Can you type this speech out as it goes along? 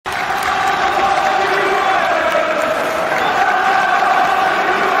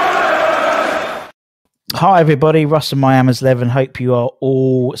Hi everybody, Russ and my Hammers 11. Hope you are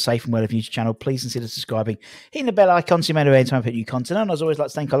all safe and well of YouTube channel. Please consider subscribing, hitting the bell icon so you may know anytime I put new content on. As always, like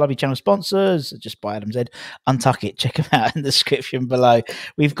to thank our lovely channel sponsors, just by Adam's Head, Untuck It. Check them out in the description below.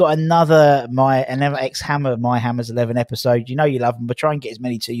 We've got another ex-Hammer, my Hammers 11 episode. You know you love them, but try and get as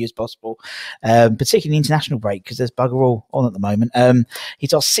many to you as possible, particularly the international break because there's bugger all on at the moment.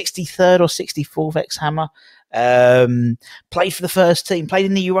 He's our 63rd or 64th ex-Hammer. Played for the first team, played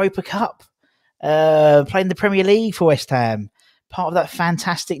in the Europa Cup. Playing the Premier League for West Ham, part of that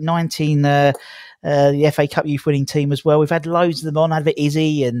fantastic the FA Cup youth winning team as well. We've had loads of them on. Had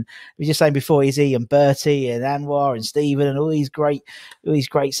Izzy, and we were just saying before, Izzy and Bertie and Anwar and Stephen and all these greats.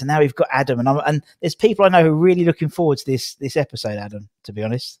 And now we've got Adam, and there's people I know who are really looking forward to this episode. Adam, to be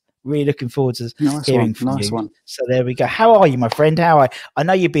honest, really looking forward to hearing from you. One. So there we go. How are you, my friend? I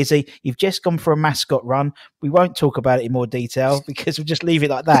know you're busy. You've just gone for a mascot run. We won't talk about it in more detail because we'll just leave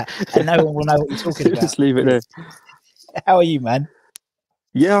it like that, and no one will know what you're talking about. Just leave it there. How are you, man?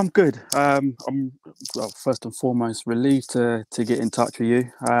 Yeah, I'm good. I'm first and foremost relieved to get in touch with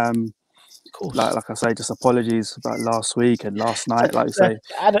you. Like I say, just apologies about last week and last night. Like you say,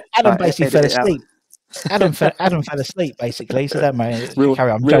 Adam basically fell asleep. Adam fell asleep basically. So that may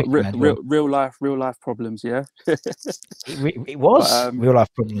carry on. Real life problems. Yeah, it was real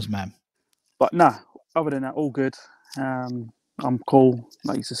life problems, man. But nah, other than that, all good. I'm cool.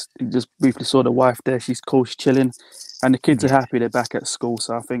 Like you just briefly saw the wife there. She's cool. She's chilling, and the kids are happy. They're back at school.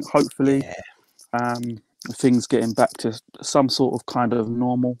 So I think hopefully, things getting back to some sort of kind of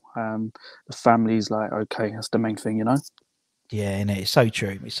normal. The family's like, okay, that's the main thing, you know. Yeah, and it's so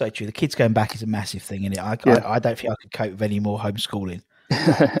true. It's so true. The kids going back is a massive thing, isn't it? I don't think I could cope with any more homeschooling.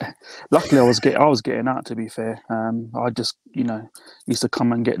 Luckily, I was getting out. To be fair, I just used to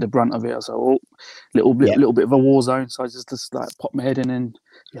come and get the brunt of it. I was like, little bit of a war zone. So I just like pop my head in and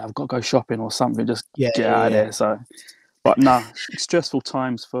I've got to go shopping or something. Just get out of there. So, but no, stressful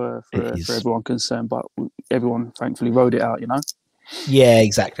times for everyone concerned. But everyone thankfully rode it out. You know. Yeah,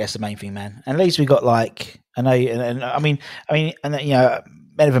 exactly. That's the main thing, man. And at least we got I know, and I mean,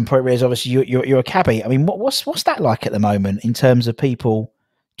 Melvin Point is obviously you're a cabbie. I mean, what's that like at the moment in terms of people,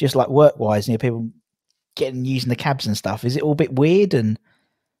 just like work wise, people using the cabs and stuff? Is it all a bit weird? And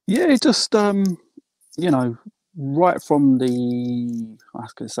yeah, it just right from I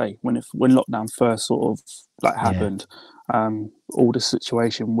was gonna say when lockdown first sort of happened, all the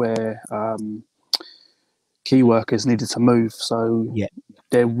situation where key workers needed to move, so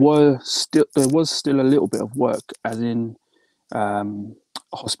there was still a little bit of work, as in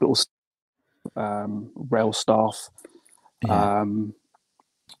hospitals, rail staff,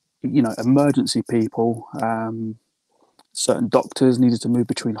 emergency people, certain doctors needed to move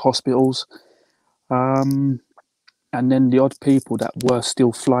between hospitals, and then the odd people that were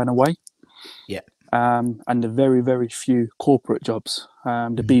still flying away, and the very, very few corporate jobs.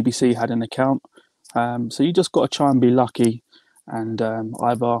 The BBC had an account. So you just got to try and be lucky, and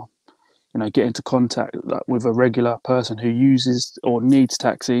either get into contact with a regular person who uses or needs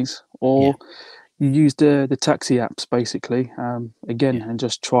taxis, or you use the taxi apps basically. And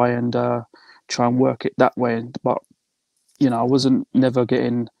just try and work it that way. But I wasn't never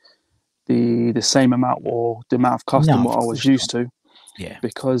getting the same amount or the amount of custom what I was used to. Yeah,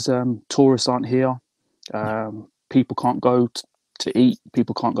 because tourists aren't here. People can't go to eat.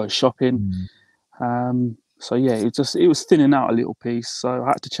 People can't go shopping. So yeah, it was thinning out a little piece. So I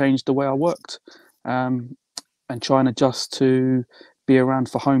had to change the way I worked, and try and adjust to be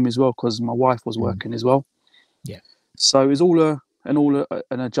around for home as well, because my wife was working as well. Yeah. So it was all an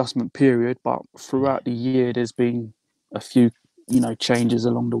adjustment period, but throughout the year there's been a few changes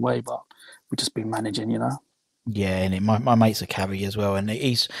along the way, but we've just been managing, Yeah, and my mate's a cabbie as well, and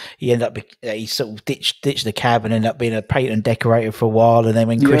he sort of ditched the cab and ended up being a paint and decorator for a while, and then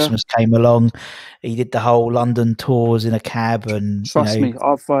when Christmas came along, he did the whole London tours in a cab. And trust me,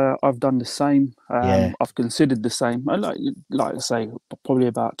 I've done the same. I've considered the same. Like I say, probably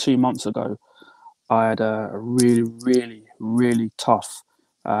about 2 months ago, I had a really, really, really tough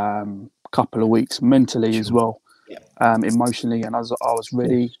couple of weeks mentally as well, emotionally, and I was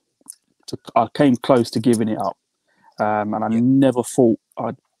ready. I came close to giving it up, and I never thought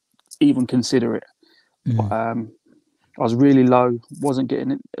I'd even consider it. But, I was really low, wasn't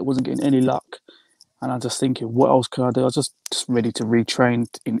getting any luck, and I'm just thinking, what else can I do? I was just ready to retrain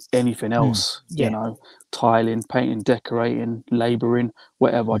in anything else, tiling, painting, decorating, labouring,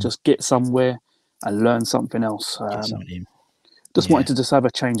 whatever. Just get somewhere and learn something else. Just wanted to just have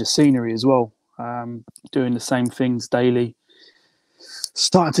a change of scenery as well. Doing the same things daily,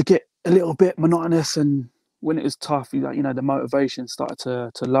 started to get a little bit monotonous, and when it was tough, the motivation started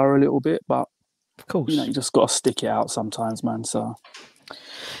to lower a little bit. But Of course. you just got to stick it out sometimes, man. So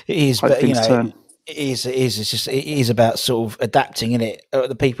It is, hope but things turn. it is. It is. It's just. It is about sort of adapting, isn't it?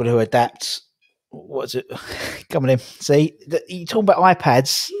 The people who adapt. What's it? Come on in. See, you talking about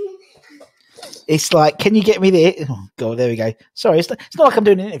iPads? It's like, can you get me there? Oh God, there we go. Sorry, it's not like I'm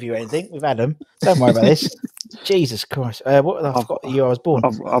doing an interview or anything with Adam. Don't worry about this. Jesus Christ! What I forgot the year I was born.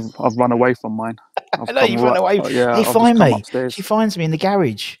 I've run away from mine. I know you've run away. Yeah, They I've just find come me. upstairs. She finds me in the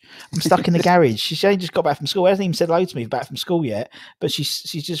garage. I'm stuck in the garage. She's only just got back from school. Hasn't even said hello to me back from school yet. But she's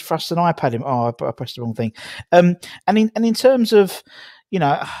just thrust an iPad in. Oh, I pressed the wrong thing. And in terms of,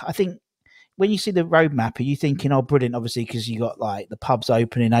 I think when you see the roadmap, are you thinking, oh, brilliant? Obviously, because you got like the pubs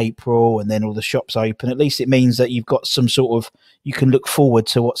open in April and then all the shops open. At least it means that you've got some sort of, you can look forward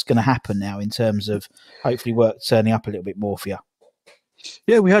to what's going to happen now in terms of hopefully work turning up a little bit more for you.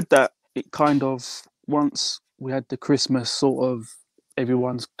 Yeah, we had that. It kind of, once we had the Christmas sort of,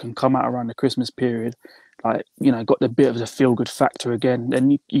 everyone's can come out around the Christmas period, like, got the bit of the feel good factor again.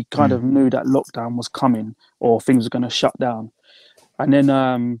 Then you kind of knew that lockdown was coming or things were going to shut down. And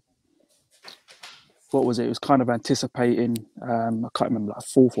then, what was it? It was kind of anticipating, I can't remember, like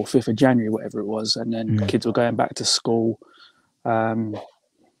 4th or 5th of January, whatever it was. And then kids were going back to school,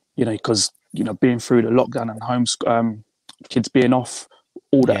 because, being through the lockdown and kids being off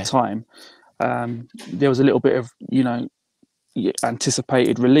all that time, there was a little bit of,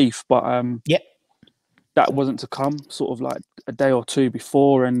 anticipated relief, but that wasn't to come sort of like a day or two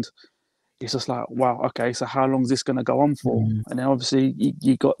before. And it's just like, wow, okay, so how long is this going to go on for? And then obviously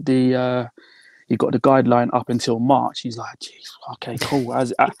you got the guideline up until March. He's like, geez, okay, cool. How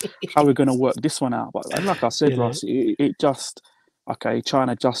are we going to work this one out? But like I said, Ross, it just, okay, try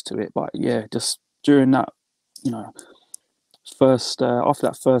and adjust to it. But yeah, just during that, after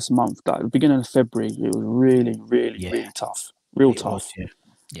that first month, like the beginning of February, it was really, really, really tough, tough.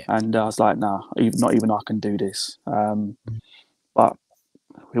 Yeah. And I was like, nah, not even I can do this. But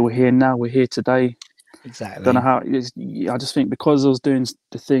we're here now. We're here today. Exactly. Don't know how it is. I just think because I was doing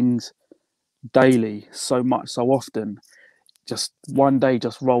the things daily so much, so often, just one day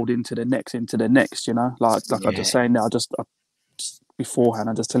just rolled into the next, like I was just saying now, beforehand,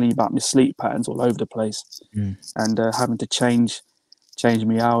 I'm just telling you about my sleep patterns all over the place, and having to change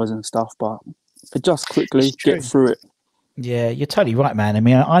my hours and stuff, but adjust quickly, get through it. Yeah, you're totally right, man. I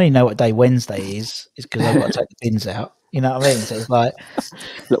mean, I only know what day Wednesday is because I've got to take the bins out. You know what I mean? So it's like,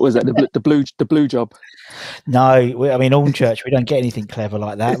 was that the blue job? No, I mean, Alton Church, we don't get anything clever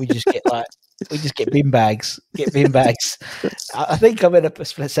like that. We just get bin bags. I think I'm going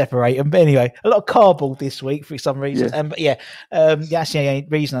to separate them. But anyway, a lot of cardboard this week for some reason. Yeah. That's the only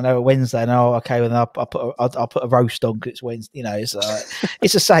reason I know a Wednesday. And okay, well, I'll put a roast on because it's Wednesday.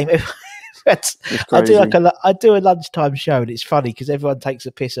 It's the same. I do a lunchtime show, and it's funny because everyone takes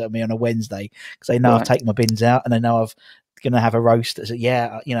a piss at me on a Wednesday because they know I've taken my bins out and they know I've going to have a roast. So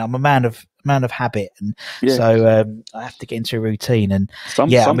I'm a man of habit, and so I have to get into a routine. And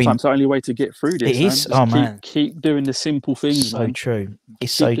sometimes the only way to get through this, it is. Keep doing the simple things. So true.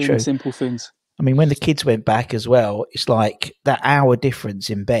 It's keep so doing true. The simple things. I mean, when the kids went back as well, it's like that hour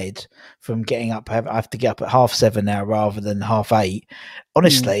difference in bed from getting up. I have to get up at 7:30 now rather than 8:30.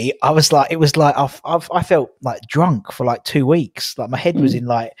 Honestly, I was like, it was like I felt like drunk for like 2 weeks. Like my head was in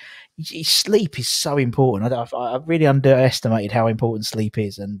like, sleep is so important. I really underestimated how important sleep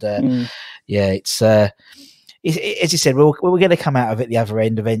is. And it's as you said, we're going to come out of it the other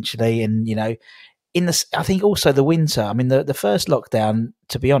end eventually. And I think also the winter. I mean, the first lockdown,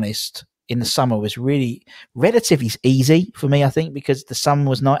 to be honest, in the summer was really relatively easy for me, I think, because the sun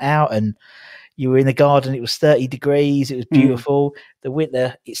was not out and you were in the garden. It was 30 degrees. It was beautiful. The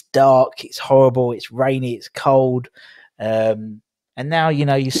winter, it's dark. It's horrible. It's rainy. It's cold. And now,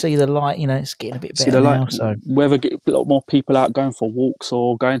 you see the light, it's getting a bit better now. So whether get a lot more people out going for walks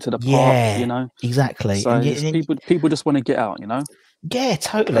or going to the park, exactly. So people just want to get out, Yeah,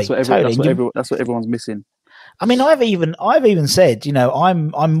 totally. That's what everyone's missing. I mean, I've even said,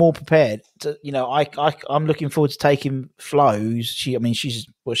 I'm more prepared to, I'm looking forward to taking Flo's. She's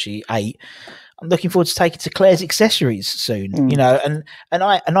 8. I'm looking forward to taking to Claire's accessories soon, and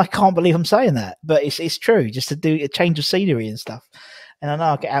I can't believe I'm saying that, but it's true. Just to do a change of scenery and stuff. And I know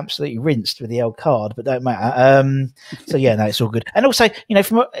I'll get absolutely rinsed with the old card, but don't matter. So yeah, no, it's all good. And also,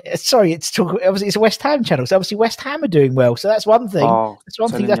 obviously it's a West Ham channel, so obviously West Ham are doing well. So that's one thing. That's one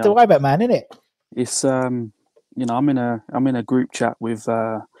thing you have to worry about, man, isn't it? It's I'm in a group chat with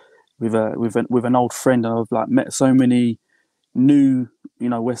an old friend, and I've like met so many new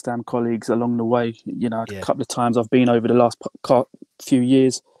West Ham colleagues along the way. A couple of times I've been over the last few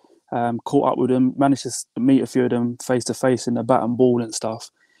years, caught up with them, managed to meet a few of them face to face in the bat and ball and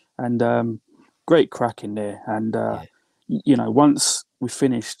stuff, and great crack in there. And Yeah. once we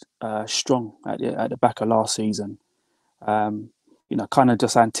finished strong at the back of last season, kind of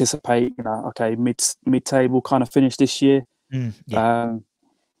just anticipate, okay, mid table kind of finish this year. Yeah. Um,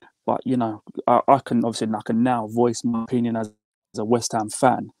 but I can now voice my opinion as a West Ham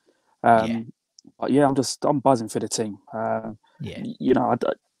fan. Yeah. But yeah, I'm buzzing for the team. Yeah.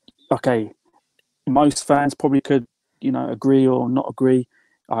 Okay, most fans probably could agree or not agree.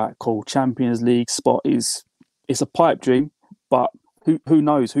 All right, cool. Champions League spot it's a pipe dream, but who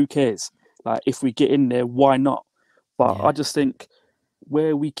knows? Who cares? Like if we get in there, why not? But Yeah. I just think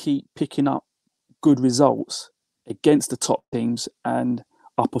where we keep picking up good results against the top teams and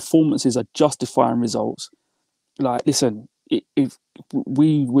our performances are justifying results. Like, listen, if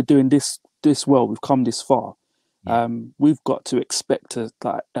we were doing this well, we've come this far. Yeah. We've got to expect to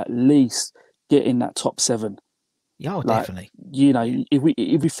like at least get in that top 7. Yeah, oh, Like, definitely.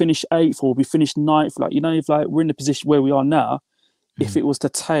 if we finish 8th or we finish 9th, like if like we're in the position where we are now, if it was to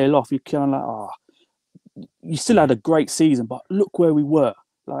tail off, you kind of like, you still had a great season, but look where we were,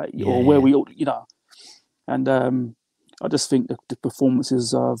 like, or where we, and I just think the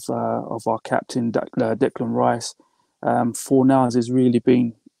performances of our captain Declan Rice, Fornals has really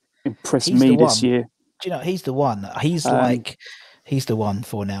been impressed He's the me this one. year. Do you know, he's the one. He's Um, he's the one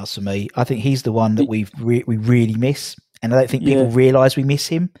for now for me. I think he's the one that he, we really miss, and I don't think people yeah, realise we miss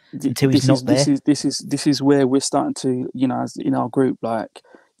him until he's not there. this is where we're starting to, as in our group, like,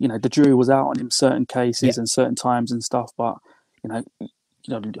 the jury was out on him certain cases and certain times and stuff, but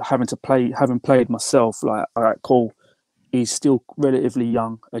having played myself, like, all right, cool. He's still relatively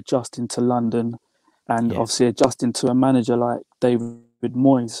young, adjusting to London, and obviously adjusting to a manager like David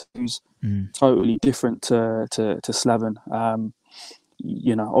Moyes, who's totally different to Slaven.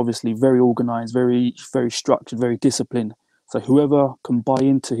 Obviously very organised, very very structured, very disciplined. So whoever can buy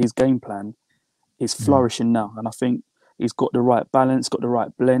into his game plan is flourishing now, and I think he's got the right balance, got the right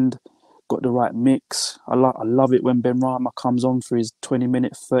blend, got the right mix. I love it when Ben Rama comes on for his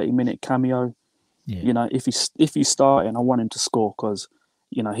 20-minute, 30-minute cameo. Yeah. If he's starting, I want him to score because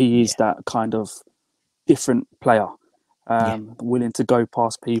he is that kind of different player, willing to go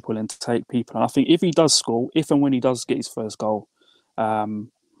past people and to take people. And I think if he does score, if and when he does get his first goal, I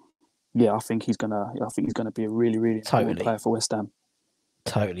think he's gonna be a really really important player for West Ham.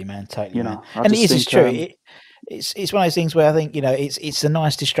 Totally, man. Totally, man. I And just it's think, true. It's one of those things where I think it's a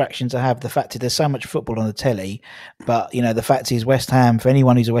nice distraction to have. The fact that there's so much football on the telly, but the fact is West Ham, for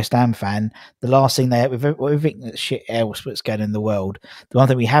anyone who's a West Ham fan, the last thing with everything that shit else that's going in the world, the one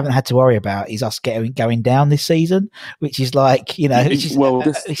thing we haven't had to worry about is us going down this season, which is like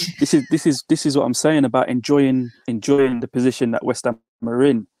which is, this is what I'm saying about enjoying the position that West Ham are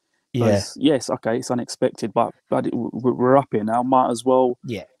in. Because yes, okay, it's unexpected, but we're up here now. Might as well,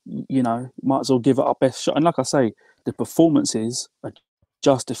 might as well give it our best shot. And like I say, the performances are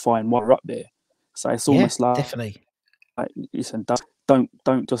justifying why we're up there. So it's almost like, definitely. Listen, don't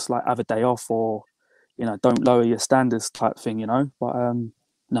just like have a day off, or don't lower your standards type thing. But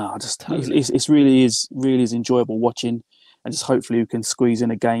no, I just totally. It's really is enjoyable watching, and just hopefully we can squeeze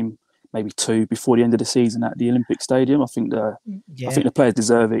in a game, maybe 2 before the end of the season at the Olympic Stadium. I think the players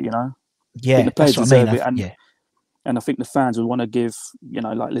deserve it. I think the players deserve it, and I think the fans would want to give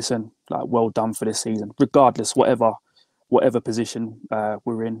listen, like, well done for this season, regardless whatever position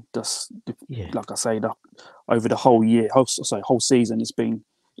we're in. Just like I say, over the whole year, whole season, it's been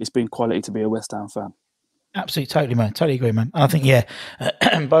quality to be a West Ham fan. Absolutely, totally, man. Totally agree, man. And I think,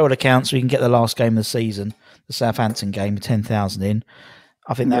 by all accounts, we can get the last game of the season, the Southampton game, 10,000 in.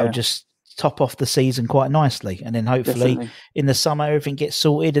 I think that would just top off the season quite nicely, and then hopefully in the summer everything gets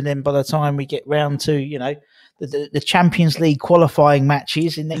sorted, and then by the time we get round to the Champions League qualifying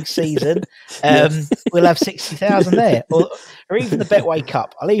matches in next season, we'll have 60,000 there, or even the Betway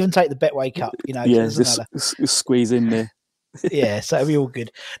Cup. I'll even take the Betway Cup. Just squeeze in there. So it'll be all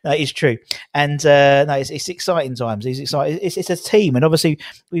good. No, it's true, and it's exciting times. It's exciting. It's a team, and obviously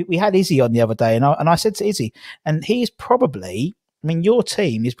we had Izzy on the other day, and I said to Izzy, and he's probably, I mean, your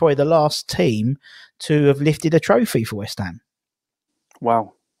team is probably the last team to have lifted a trophy for West Ham.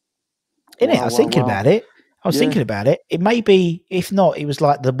 Wow. Isn't it? I was thinking about it. Thinking about it. It may be, if not, it was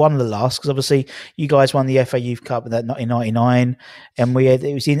like one of the last, because obviously you guys won the FA Youth Cup in 1999, and we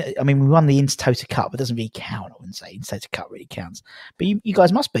won the Intertoto Cup. It doesn't really count. I wouldn't say Intertoto Cup really counts, but you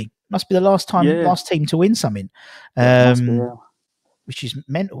guys must be the last team to win something, which is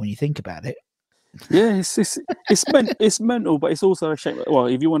mental when you think about it. Yeah, it's mental, but it's also a shame. Well,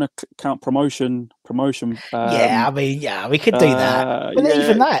 if you want to count promotion. We could do that. But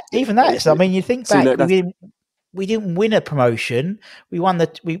even that. So I mean, you think back. we didn't win a promotion. We won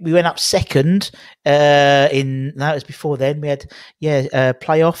we went up second it was before then. We had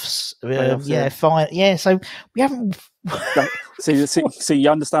playoffs. Fine. Yeah, so we haven't. See, you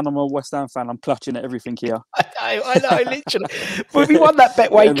understand I'm a West Ham fan. I'm clutching at everything here. I know, literally. But we won that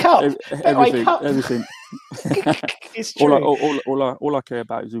Betway Cup. Everything. It's true. All I care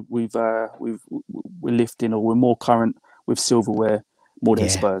about is we're lifting, or we're more current with silverware more than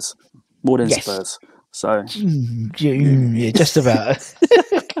Spurs. Spurs. So yeah, just about.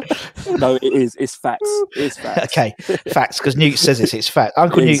 No, it is. It's facts. It's facts. Okay, facts, because Newt says it's fact.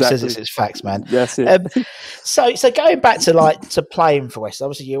 Uncle Newt says it's facts, man. That's it. So going back to playing for West,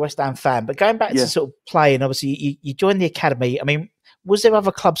 obviously you're a West Ham fan, but going back to sort of playing, obviously you joined the academy. I mean, was there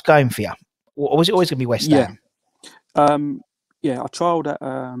other clubs going for you, or was it always going to be West Ham? I trialled at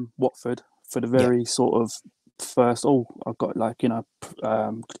Watford for the very sort of first. I got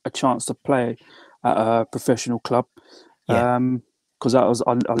a chance to play at a professional club. Because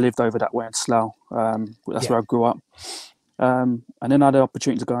I lived over that way in Slough. That's where I grew up. And then I had the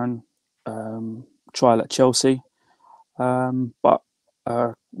opportunity to go and trial at Chelsea. But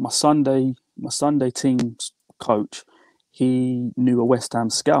my Sunday team's coach, he knew a West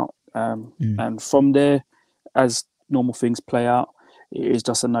Ham scout. And from there, as normal things play out, it is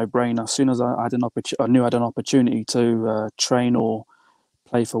just a no-brainer. As soon as I knew I had an opportunity to train or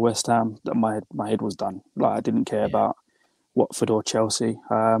play for West Ham, that my head was done. Like, I didn't care about Watford or Chelsea.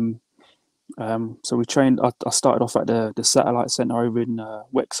 So we trained. I started off at the satellite centre over in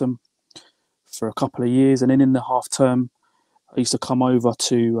Wexham for a couple of years, and then in the half term, I used to come over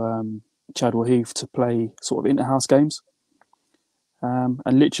to Chadwell Heath to play sort of inter-house games, and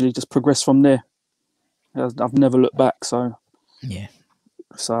literally just progressed from there. I've never looked back. So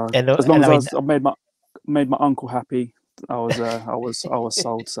So as long as I made my uncle happy, I was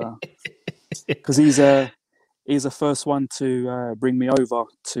sold. So because he's the first one to bring me over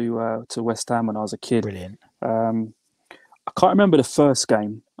to West Ham when I was a kid. Brilliant. I can't remember the first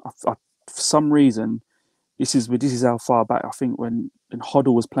game. For some reason, this is how far back. I think when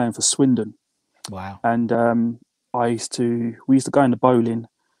Hoddle was playing for Swindon. Wow. And we used to go into bowling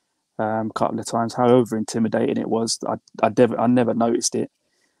a couple of times. However intimidating it was, I never noticed it.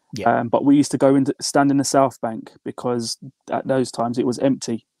 Yeah. But we used to stand in the South Bank because at those times it was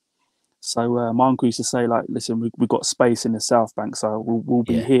empty. So my uncle used to say, like, listen, we've got space in the South Bank, so we'll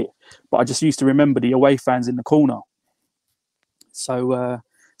be here. But I just used to remember the away fans in the corner. So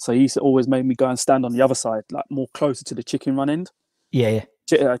he used to always make me go and stand on the other side, like more closer to the chicken run end. Yeah.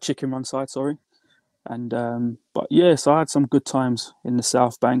 Chicken run side, sorry. And so I had some good times in the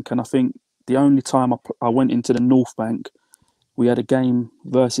South Bank, and I think the only time I went into the North Bank, we had a game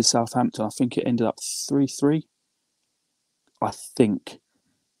versus Southampton. I think it ended up 3-3. I think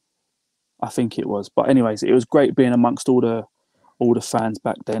it was. But anyways, it was great being amongst all the fans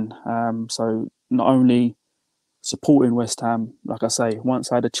back then. So not only supporting West Ham, like I say,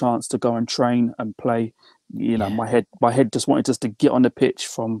 once I had a chance to go and train and play, my head just wanted to get on the pitch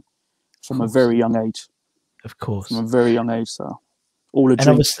from a very young age. Of course. From a very young age. So all a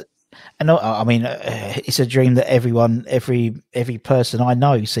dream. I mean, it's a dream that every person I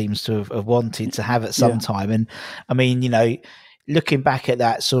know seems to have wanted to have at some time. And I mean, looking back at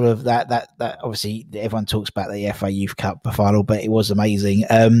that sort of that obviously everyone talks about the FA Youth Cup final, but it was amazing.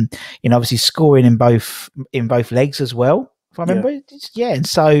 Obviously scoring in both legs as well, if I remember. And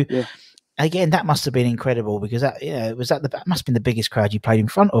so again, that must have been incredible because that must have been the biggest crowd you played in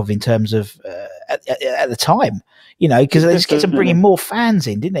front of in terms of at the time, because they just kept on bringing more fans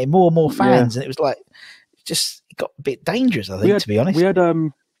in, didn't they? More and more fans, and it was like it got a bit dangerous. I think, to be honest, we had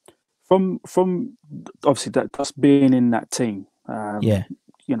from obviously that just being in that team.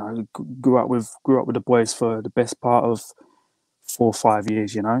 Grew up with the boys for the best part of 4 or 5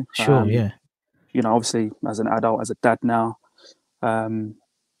 years. Sure, obviously as an adult, as a dad now,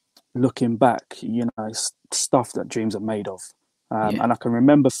 looking back, stuff that dreams are made of, and I can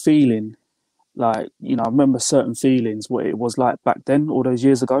remember feeling like, I remember certain feelings what it was like back then, all those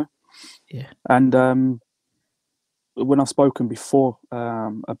years ago. And when I've spoken before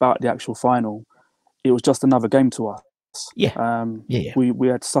about the actual final, it was just another game to us. We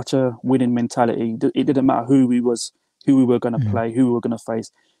had such a winning mentality. It didn't matter who we were going to play, who we were going to face.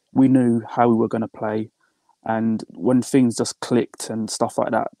 We knew how we were going to play, and when things just clicked and stuff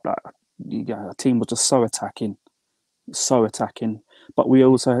like that, the team was just so attacking. But we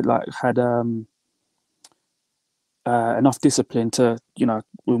also had enough discipline to,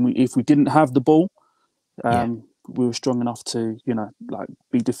 if we didn't have the ball, we were strong enough to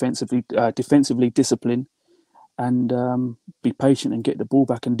be defensively disciplined. And be patient and get the ball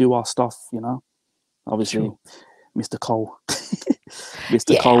back and do our stuff, Obviously, Sure. Mr. Cole.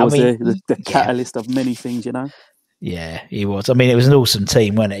 Mr. Yeah, Cole I was mean, the yeah, catalyst of many things, you know. yeah, he was. I mean, it was an awesome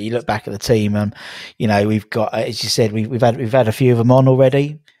team, wasn't it? You look back at the team, and we've got, as you said, we've had a few of them on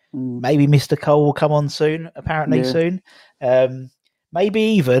already. Mm, Maybe Mr. Cole will come on soon. Apparently yeah. soon. Um, Maybe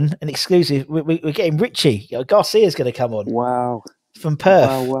even an exclusive. We're getting Richie Garcia's going to come on Wow. from Wow.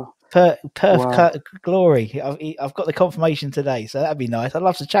 Perth. Wow. Perth Wow. Glory. I've got the confirmation today, so that'd be nice. I'd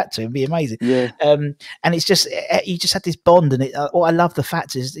love to chat to him. It'd be amazing. Yeah. And it's just you just had this bond, and what I love the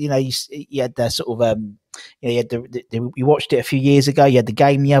fact is you had the sort of you had you watched it a few years ago. You had the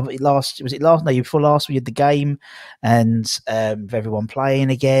game last no, before last we had the game, and with everyone playing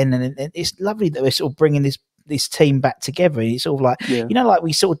again, and it's lovely that we're sort of bringing this team back together. It's sort of like Yeah. like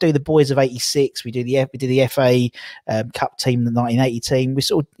we sort of do the boys of '86. We did the FA Cup team, the 1980 team. We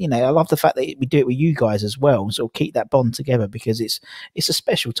sort of I love the fact that we do it with you guys as well, and sort of keep that bond together because it's a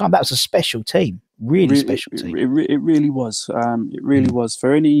special time. That was a special team, really special team. It really was. It really Mm. was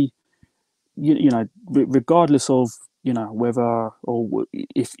for any regardless of whether or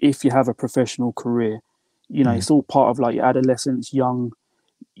if you have a professional career, Mm. it's all part of like your adolescence, young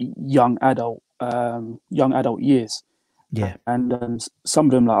adult years. Yeah, And some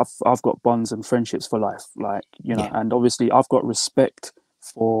of them, like I've got bonds and friendships for life, like yeah, and obviously I've got respect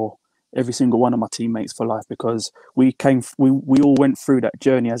for every single one of my teammates for life because we all went through that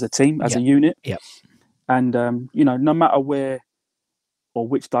journey as a team, as yeah, a unit. yeah, And no matter where or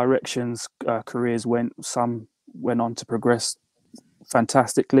which directions careers went, some went on to progress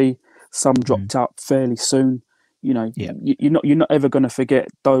fantastically, some mm. dropped out fairly soon. Yeah. You're not ever going to forget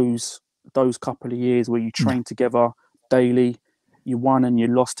those couple of years where you No, trained together daily. You won and you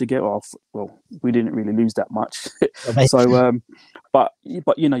lost together. Well, we didn't really lose that much. I mean, So, but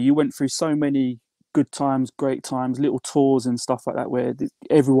you went through so many good times, great times, little tours and stuff like that where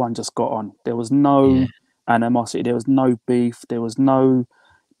everyone just got on. There was yeah, no animosity. There was no beef. There was no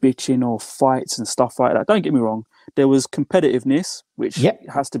bitching or fights and stuff like that. Don't get me wrong. There was competitiveness, which yep,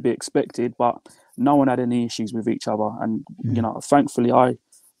 has to be expected, but no one had any issues with each other. And mm. thankfully, I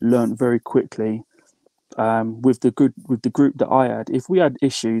learned very quickly with the group that I had. If we had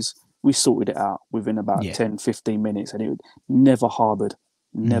issues, we sorted it out within about Yeah, 10, 15 minutes, and it never harbored,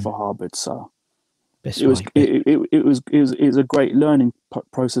 mm. never harbored. So Best it was way. it was a great learning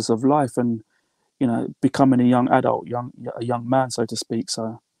process of life, and becoming a young adult, a young man, so to speak.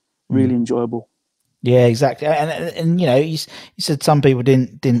 So Mm. really enjoyable. Yeah, exactly. And you said some people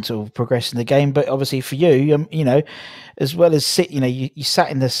didn't sort of progress in the game, but obviously for you, as well as sit, you sat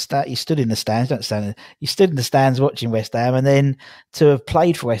in you stood in the stands, don't stand, you stood in the stands watching West Ham, and then to have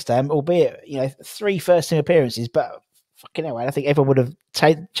played for West Ham, albeit 3 first team appearances, but fucking hell, I think everyone would have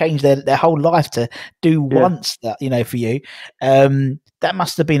changed their whole life to do Yeah, once that for you. That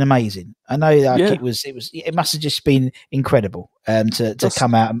must have been amazing. I know, like yeah. it must have just been incredible. To Just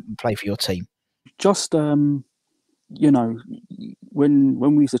come out and play for your team. just you know, when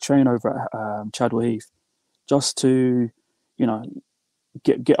we used to train over at Chadwell Heath, just to you know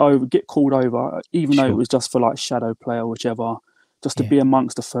get called over, even though it Sure. was just for like shadow play or whichever, just to Yeah. be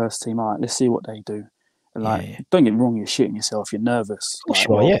amongst the first team. All right, let's see what they do. And Yeah. like, Yeah. Of don't get me wrong, you're shitting yourself, you're nervous. course Like,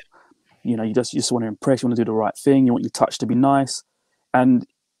 you are. Yeah. well, you just want to impress, you want to do the right thing, you want your touch to be nice, and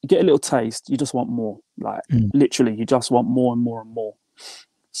you get a little taste, you just want more. Like Mm. literally, you just want more and more and more.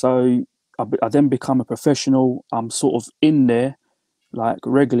 So I then become a professional. I'm sort of in there like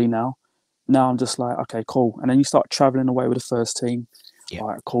regularly now. Now I'm just like, okay, cool. And then you start traveling away with the first team. Yeah. All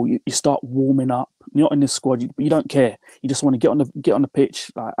right, cool. You start warming up. You're not in the squad, you don't care. You just want to get on the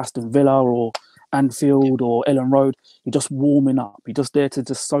pitch, like Aston Villa or Anfield or Ellen Road. You're just warming up. You're just there to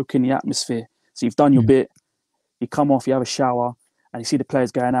just soak in the atmosphere. So you've done your Mm. bit. You come off, you have a shower, and you see the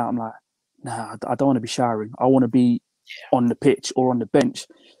players going out. I'm like, nah, I don't want to be showering. I want to be on the pitch or on the bench.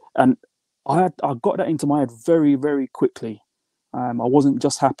 And I got that into my head very, very quickly. I wasn't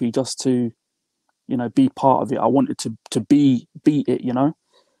just happy just to be part of it. I wanted to be it.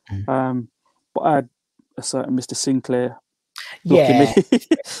 Mm. Um, but I had a certain Mr. Sinclair blocking me, Yeah.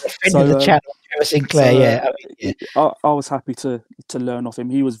 A friend of the so channel, Trevor Sinclair. so Yeah. I mean, yeah. I was happy to learn off him.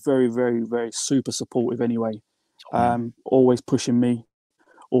 He was very, very, very super supportive. Anyway, Top man. always pushing me.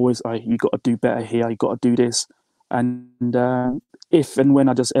 Always, you got to do better here. You got to do this. And if and when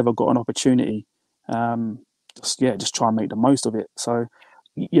I just ever got an opportunity, just try and make the most of it. So,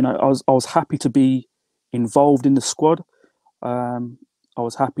 I was happy to be involved in the squad. I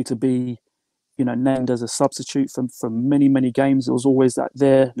was happy to be, named as a substitute for many, many games. It was always that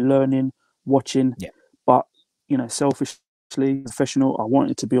there, learning, watching. Yeah. But, selfishly, professional, I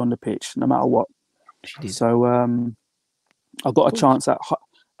wanted to be on the pitch no matter what. She did. So I got Of a course. chance at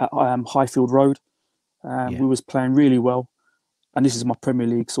Highfield Road. Yeah. We was playing really well, and this is my Premier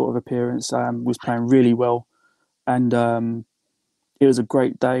League sort of appearance. We was playing really well, and it was a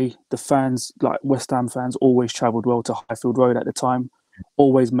great day. The fans, like West Ham fans, always travelled well to Highfield Road at the time,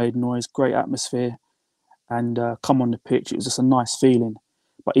 always made noise, great atmosphere, and come on the pitch, it was just a nice feeling.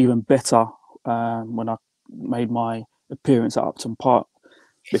 But even better when I made my appearance at Upton Park,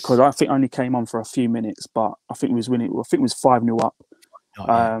 because Yes. I think I only came on for a few minutes, but I think we was winning. I think it was 5-0 up. Oh,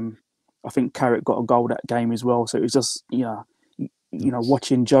 yeah. I think Carrick got a goal that game as well. So it was just, Nice.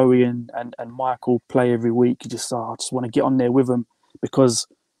 watching Joey and Michael play every week. You just, I just want to get on there with them, because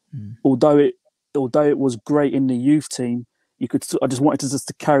Mm. although it was great in the youth team, I just wanted to just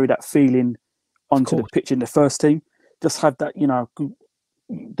to carry that feeling Of onto the course. pitch in the first team. Just have that,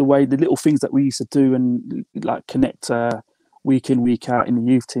 the little things that we used to do and like connect week in, week out in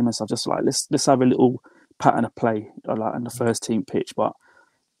the youth team and stuff. Just like let's have a little pattern of play like on the Yeah. first team pitch. But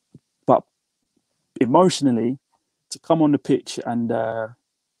emotionally, to come on the pitch and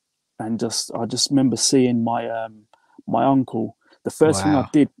just I just remember seeing my uncle. The first thing I Wow.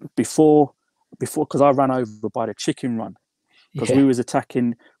 did before because I ran over by the chicken run, because Yeah. we was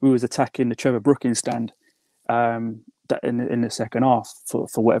attacking the Trevor Brookings stand that in the second half for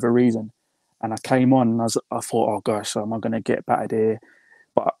whatever reason, and I came on and I thought, oh gosh, am I going to get battered here?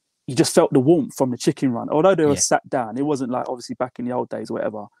 But you just felt the warmth from the chicken run, although they were Yeah. sat down. It wasn't like obviously back in the old days or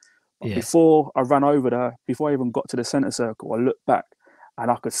whatever. But Yeah. before I ran over there, before I even got to the centre circle, I looked back and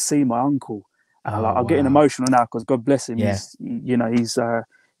I could see my uncle, and Oh, I'm getting wow. emotional now because God bless him, Yeah. he's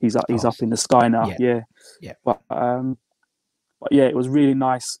up Past. in the sky now, Yeah. yeah. Yeah. But yeah, it was really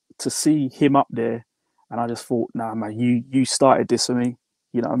nice to see him up there, and I just thought, nah, man, you started this for me,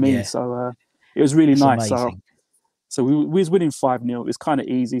 you know what I mean? Yeah. So it was really That's nice. So amazing. we was winning 5-0. It was kind of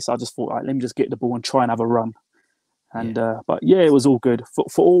easy, so I just thought, right, let me just get the ball and try and have a run. Yeah. And but yeah, it was all good for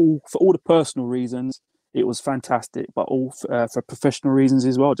all the personal reasons. It was fantastic, but all for professional reasons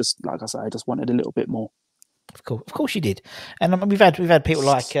as well. Just like I say, I just wanted a little bit more. Of course, you did, and we've had people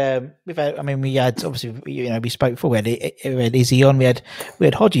like we've had. I mean, we had obviously we spoke before. We had Izzy on. We had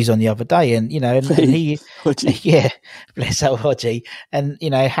Hodges on the other day, and and he, yeah, bless old Hodgie, and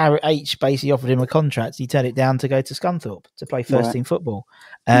Harry H basically offered him a contract. He turned it down to go to Scunthorpe to play first team football.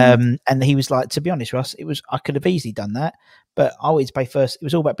 And he was like, to be honest, Russ, I could have easily done that, but I wanted to play first. It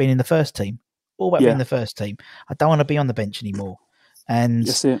was all about being in the first team, being the first team. I don't want to be on the bench anymore. And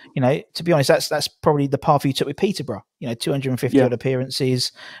to be honest, that's probably the path you took with Peterborough. 250 odd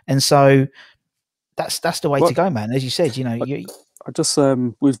appearances, and so that's the way to go, man. As you said, I just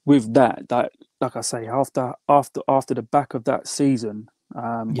with that, like I say, after the back of that season,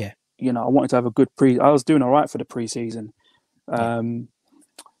 I wanted to have a good I was doing all right for the pre-season that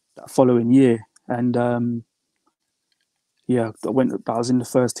following year, and I was in the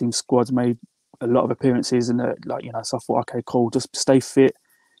first team squads, made a lot of appearances, and so I thought, okay, cool, just stay fit,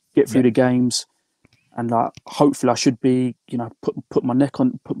 get through the games, and hopefully I should be, put my neck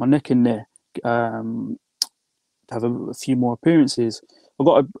in there, have a few more appearances. I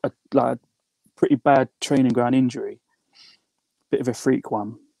got a pretty bad training ground injury, bit of a freak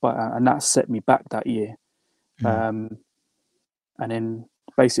one, but and that set me back that year. And then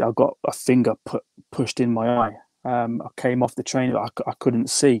basically I got a finger pushed in my eye. I came off the train, I couldn't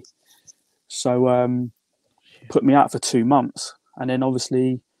see, so put me out for 2 months. And then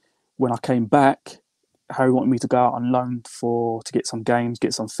obviously when I came back, Harry wanted me to go out on loan to get some games,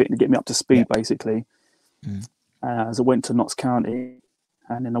 get some fit, and get me up to speed, basically. As I went to Notts County,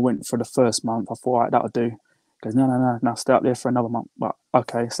 and then I went for the first month. I thought, all right, that'll do. He goes, no, stay out there for another month. But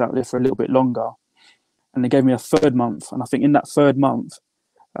okay, stay out there for a little bit longer. And they gave me a third month. And I think in that third month,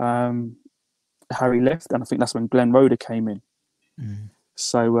 Harry left. And I think that's when Glenn Roeder came in.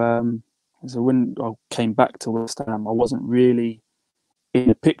 So when I came back to West Ham, I wasn't really in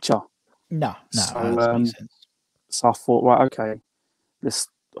the picture. No, that makes sense. So I thought, right, okay, let's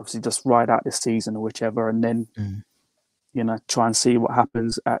obviously just ride out this season or whichever, and then try and see what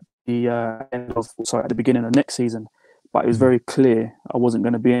happens at the at the beginning of next season. But it was very clear I wasn't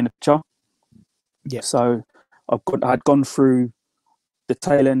going to be in the picture. Yeah. So I'd gone through the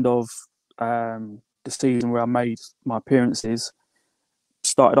tail end of the season where I made my appearances.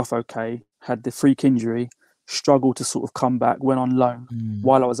 Started off okay, had the freak injury, struggled to sort of come back, went on loan.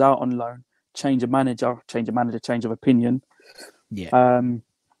 While I was out on loan, change of change of opinion. Yeah.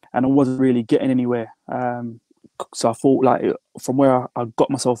 And I wasn't really getting anywhere. So I thought, from where I got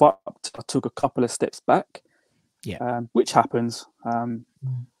myself up, I took a couple of steps back, which happens.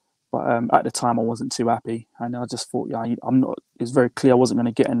 But at the time, I wasn't too happy, and I just thought, I'm not. It's very clear I wasn't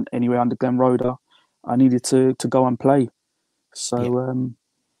going to get anywhere under Glenn Roeder. I needed to go and play. So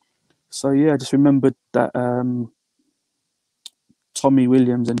So yeah, I just remembered that Tommy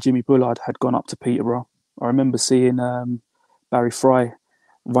Williams and Jimmy Bullard had gone up to Peterborough. I remember seeing Barry Fry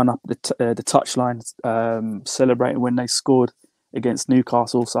run up the touchline celebrating when they scored against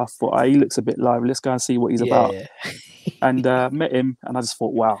Newcastle. So I thought, he looks a bit lively. Let's go and see what he's about. Yeah, And met him, and I just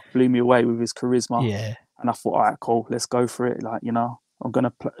thought, wow, blew me away with his charisma. yeah, And I thought, all right, cool, let's go for it. Like, I'm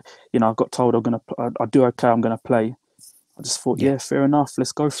gonna play. I got told I'm gonna. I do okay. I'm gonna play. I just thought, yeah. yeah, fair enough.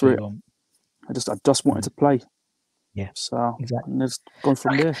 Let's go So for you it. want, I just wanted to play. yeah, So exactly. and it's gone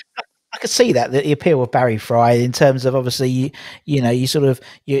from there. I could see that the appeal of Barry Fry in terms of obviously you sort of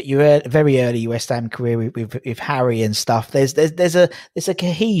your very early West Ham career with Harry and stuff. There's a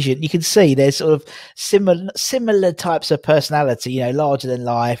cohesion you can see. There's sort of similar types of personality. Larger than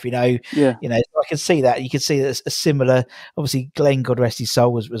life. Yeah, I can see that. You can see that a similar. Obviously, Glenn, God rest his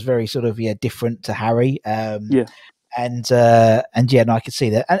soul, was very sort of different to Harry. yeah, And yeah, no, I could see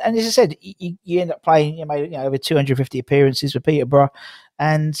that. And as I said, you end up playing, made over 250 appearances for Peterborough,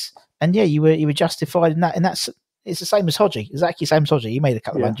 and yeah, you were justified in that. And it's the same as Hodgie, exactly the same as Hodgie. He made a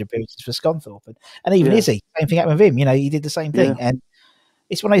couple of yeah, hundred appearances for Scunthorpe, and even yeah, Izzy, same thing happened with him. He did the same yeah. thing, and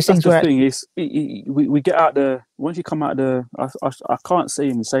it's one of those That's things the where thing. Is we get out the once you come out the I can't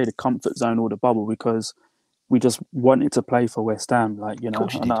even say the comfort zone or the bubble because we just wanted to play for West Ham. Like of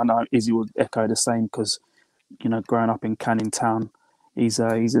course you and did. I know Izzy would echo the same because growing up in Canning Town, he's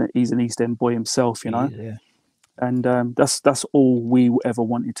an East End boy himself. Yeah, And that's all we ever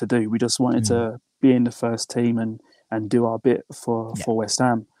wanted to do. We just wanted mm, to be in the first team and do our bit for yeah, West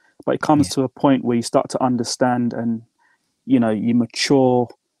Ham. But it comes yeah, to a point where you start to understand and you mature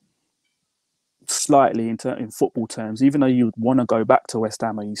slightly in football terms. Even though you want to go back to West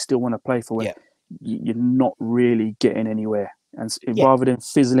Ham and you still want to play for West, yeah, you're not really getting anywhere. And yeah, rather than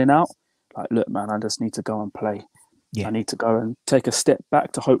fizzling out, like, look, man, I just need to go and play. I yeah, need to go and take a step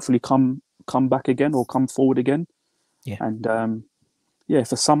back to hopefully come back again or come forward again. yeah. And yeah,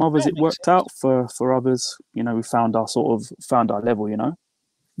 for some others That it makes worked sense. out. For others, we found our level.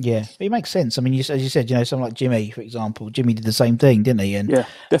 Yeah, it makes sense. I mean, as you said, someone like Jimmy, for example, Jimmy did the same thing, didn't he? And Yeah,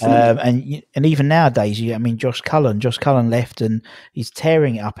 definitely. and even nowadays, I mean, Josh Cullen left, and he's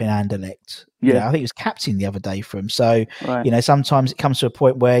tearing it up in Anderlecht. Yeah, I think he was captain the other day for him. So, right. sometimes it comes to a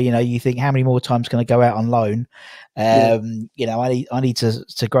point where you think, how many more times can I go out on loan? Yeah, I need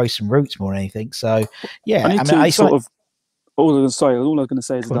to grow some roots more than anything. So, I yeah, I need mean, to I just want sort of. All I was going to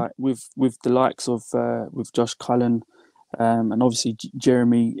say is to. that with the likes of with Josh Cullen, and obviously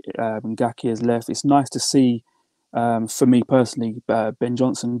Jeremy Ngaki has left. It's nice to see, for me personally, Ben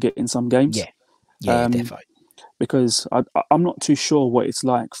Johnson getting some games. Yeah, yeah, Um, definitely. because I'm not too sure what it's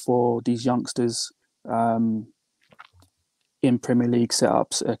like for these youngsters in Premier League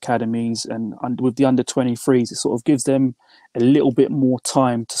setups, academies, and with the under-23s, it sort of gives them a little bit more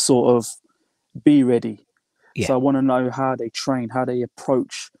time to sort of be ready. Yeah, So I want to know how they train, how they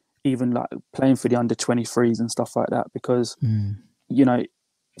approach even like playing for the under-23s and stuff like that. Because, mm, you know,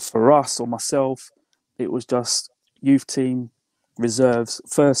 for us or myself, it was just youth team, reserves,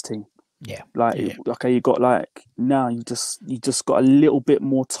 first team. yeah, Like, yeah, okay, you got like now you just got a little bit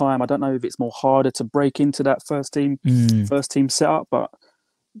more time. I don't know if it's more harder to break into that mm, first team setup, but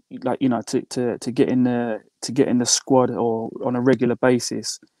like to get in the squad or on a regular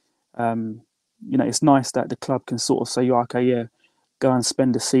basis, um, it's nice that the club can sort of say, "Yeah, okay, yeah, go and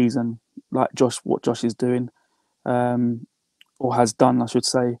spend a season like what Josh is doing, or has done, I should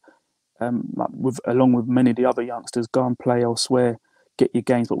say, like along with many of the other youngsters, go and play elsewhere, get your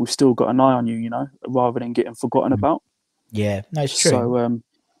games, but we've still got an eye on you, rather than getting forgotten mm. about." Yeah. No, it's true. So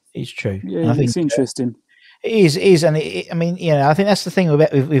It's true, yeah, and I think it's interesting. it is, and I mean, I think that's the thing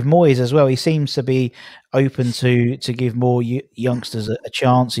with Moyes as well. He seems to be open to give more youngsters a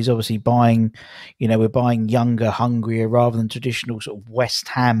chance. He's obviously buying, we're buying younger, hungrier, rather than traditional sort of West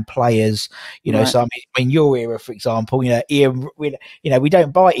Ham players. Right. So I mean, your era, for example, Ian, we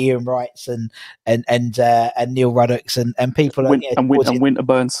don't buy Ian Wrights and Neil Ruddocks and people, towards And it,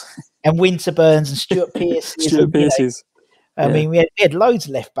 Winterburns, and Winterburns and Stuart Pearce's Stuart and Pearce's. I Yeah, mean, we had loads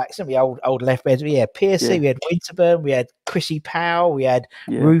of left backs, didn't we? Old left backs. We had Piercy, yeah, we had Winterburn, we had Chrissy Powell, we had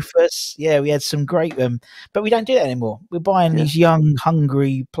yeah, Rufus. Yeah, we had some great but we don't do that anymore. We're buying yeah, these young,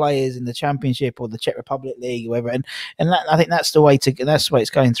 hungry players in the Championship or the Czech Republic League, or whatever. And I think that's the way it's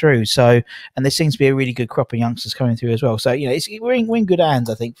going through. So, and there seems to be a really good crop of youngsters coming through as well. So, we're in good hands,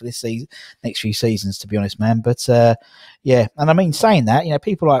 I think, for this season, next few seasons, to be honest, man. But yeah, and I mean, saying that,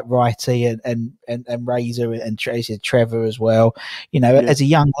 people like Wrighty and Razor and Trevor as well. yeah, As a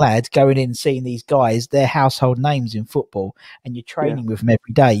young lad going in and seeing these guys, they're household names in football, and you're yeah, training with them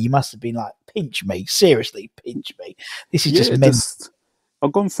every day. You must have been like, pinch me, seriously, pinch me. This is just yeah. mental.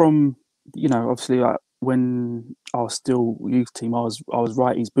 I've gone from you know, obviously, like when I was still youth team, I was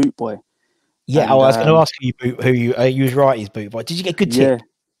Righty's boot boy, Yeah, oh, and I was going to ask you who you was right his boot boy. Did you get a good yeah, tip?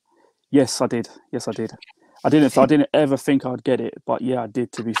 yes, I did. Yes, I did. I didn't ever think I'd get it, but yeah, I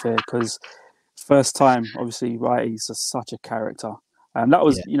did. To be fair, because first time, obviously, Righty's such a character, and that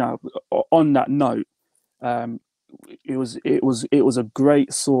was, Yeah, you know, on that note, um, it was a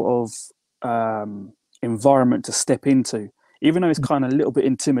great sort of environment to step into, even though it's kind of a little bit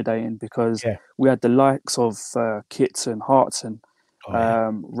intimidating because yeah. we had the likes of Kits and Hearts and Oh yeah,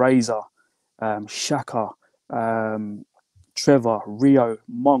 Razor, Shaka, um, Trevor, Rio,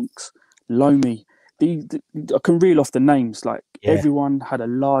 Monks, Lomi. I can reel off the names. Like yeah, everyone had a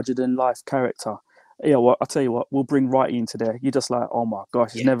larger than life character. Yeah, well, I'll tell you what, we'll bring Righty into there. You're just like, oh my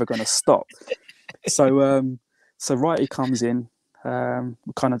gosh, it's yeah, never going to stop. So Righty comes in.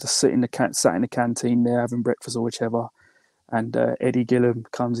 We kind of just sat in the canteen there having breakfast or whichever. And Eddie Gillam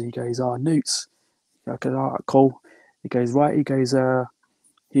comes and he goes, "Oh, Newts." I go, "All right, cool." He goes, "Right." He goes,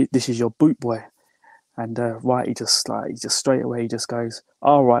 "This is your boot boy." And right, he just straight away he just goes,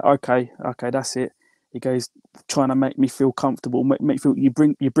 "All right, okay, okay, that's it." He goes, trying to make me feel comfortable, make feel you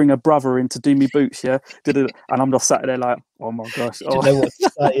bring a brother in to do me boots, yeah. And I'm just sat there like, oh my gosh, you oh, didn't know what to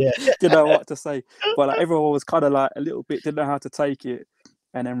say. Yeah, didn't know what to say. But like everyone was kind of like a little bit didn't know how to take it.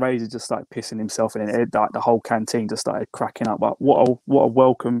 And then Razor just started pissing himself, and like the whole canteen just started cracking up. But what a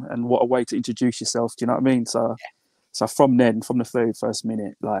welcome and what a way to introduce yourself. Do you know what I mean? So from then, from the very first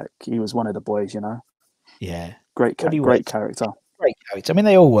minute, like he was one of the boys. You know, yeah. great What he was. great character. Great character. I mean,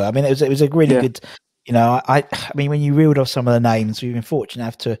 they all were. I mean, it was a really Yeah, good. You know, I mean, when you reeled off some of the names, we've been fortunate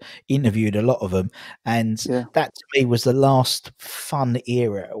enough to interviewed a lot of them, and yeah, that to me was the last fun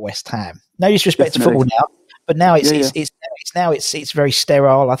era at West Ham. No disrespect to definitely. football now, but now Yeah, yeah, it's very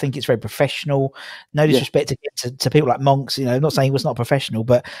sterile. I think it's very professional. No yeah. disrespect to people like Monks. You know, I'm not saying he was not professional,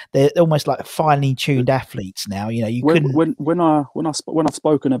 but they're almost like finely tuned athletes now. You know, you When couldn't. when when I've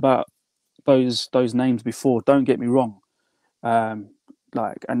spoken about those names before, don't get me wrong. Um,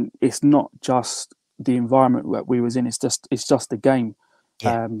 like, and it's not just the environment that we was in. It's just the game.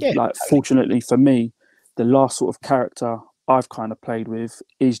 Yeah, yeah, Like, totally. fortunately for me, the last sort of character I've kind of played with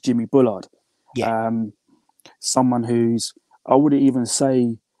is Jimmy Bullard. Yeah, Um, Someone who's, I wouldn't even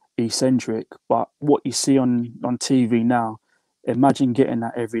say eccentric, but what you see on TV now, imagine getting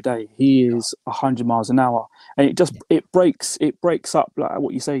that every day. He is 100 miles an hour, and yeah, it breaks up like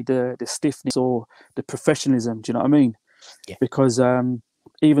what you say, the stiffness or the professionalism. Do you know what I mean? yeah, Because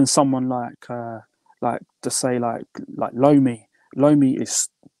even someone like to say like Lomi is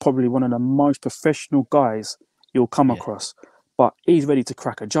probably one of the most professional guys you'll come yeah, across, but he's ready to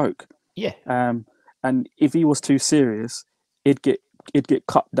crack a joke. yeah, Um, and if he was too serious, it'd get it'd get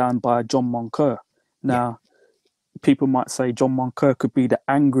cut down by John Moncur. yeah, Now, people might say John Moncur could be the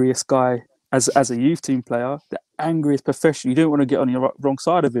angriest guy as a youth team player, the angriest professional. You don't want to get on your wrong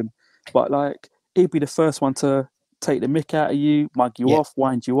side of him, but like he'd be the first one to take the mick out of you, mug you yeah, off,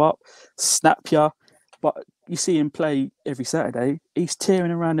 wind you up, snap you. But you see him play every Saturday. He's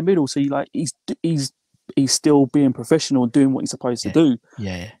tearing around the middle, so he's still being professional, doing what he's supposed to yeah, do.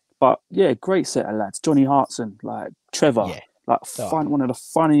 yeah, But yeah, great set of lads. Johnny Hartson, like Trevor, yeah. like Oh, one of the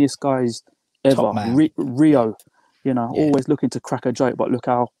funniest guys top ever. man. Rio, Yeah, always looking to crack a joke, but look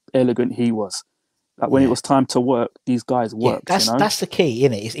how elegant he was. Like when it yeah, was time to work, these guys yeah. worked. That's the key,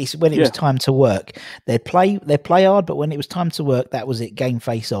 isn't it? It's when it was Yeah, time to work, they play hard, but when it was time to work, that was it. Game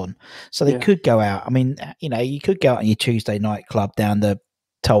face on, so they yeah, could go out. I mean, you know, you could go out on your Tuesday night club down the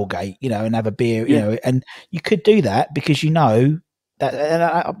toll gate, you know, and have a beer, you yeah, know, and you could do that because you know that. And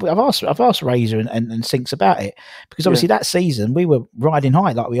I've asked Razor and Sinks about it because yeah. obviously that season we were riding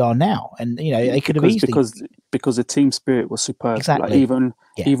high like we are now, and you know they could have Because easily because because the team spirit was superb. Like exactly,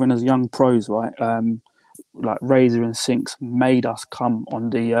 yeah, even as young pros, right? Like Razor and Sinks made us come on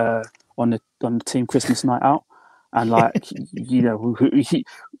the team Christmas night out, and like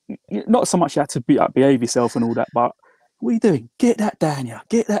not so much you had to behave yourself and all that, but what are you doing? Get that down, yeah,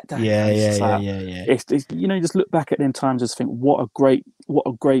 get that down, yeah. yeah, And it's yeah, just yeah, like yeah, yeah, it's just look back at them times, just think what a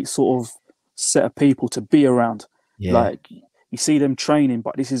great sort of set of people to be around. yeah, Like you see them training,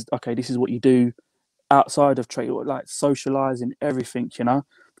 but this is okay. This is what you do outside of trade, like socializing, everything.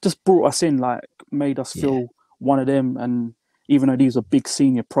 Just brought us in, like made us yeah, feel one of them. And even though these are big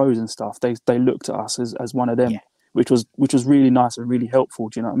senior pros and stuff, they looked at us as one of yeah, them, which was really nice and really helpful.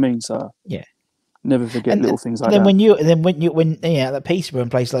 Do you know what I mean? So yeah. never forget And little things like then that. when that Peterborough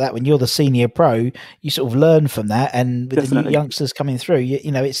and place like that, when you're the senior pro, you sort of learn from that, and with the new Definitely. youngsters coming through,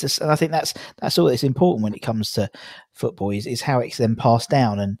 you know, it's just, and I think that's all that's important when it comes to football is how it's then passed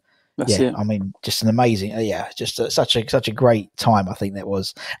down. And That's it. I mean, just an amazing, just such a great time. I think that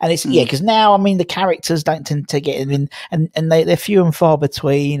was, and it's because now, I mean, the characters don't tend to get in, and they're few and far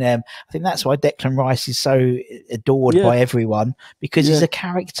between. I think that's why Declan Rice is so adored by everyone, because he's a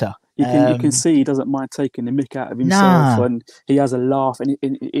character. You can see he doesn't mind taking the mick out of himself, and he has a laugh, and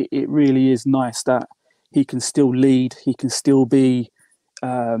it really is nice that he can still lead, he can still be,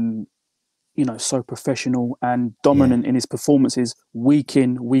 so professional and dominant in his performances week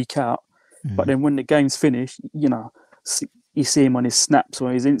in, week out. But then when the game's finished, you see him on his snaps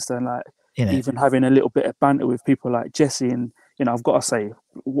or his Insta, and like even having a little bit of banter with people like Jesse, and I've got to say,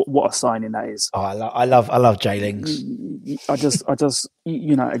 what a signing that is. Oh, I love Jay Lings. I just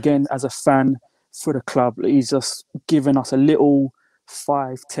again, as a fan for the club, he's just given us a little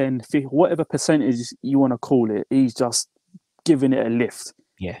 5, 10, 50, whatever percentage you want to call it. He's just giving it a lift.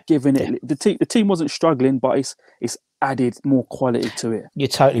 Yeah, giving it the team wasn't struggling, but it's added more quality to it. You're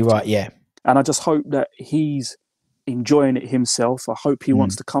totally right. Yeah, and I just hope that he's enjoying it himself. I hope he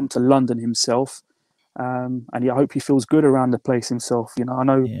wants to come to London himself, and I hope he feels good around the place himself. I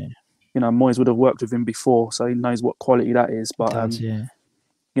know, Moyes would have worked with him before, so he knows what quality that is. But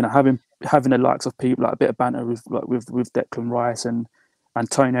having the likes of people, like a bit of banter with Declan Rice and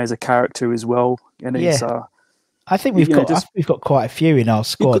Antonio as a character as well, and he's. I think we've got quite a few in our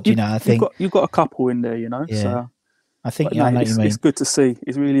squad. I think you've got a couple in there. Yeah. So I think I know what you mean. It's good to see.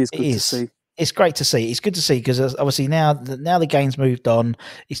 It really is good to see. It's great to see. It's good to see because obviously now the game's moved on.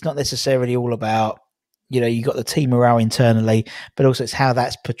 It's not necessarily all about you got the team morale internally, but also it's how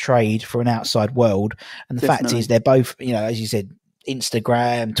that's portrayed for an outside world. And the fact is, they're both as you said,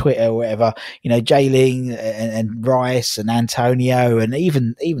 Instagram, Twitter, whatever, Jayling and Rice and Antonio and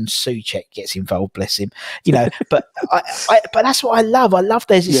even Souček gets involved, bless him, but but that's what I love. I love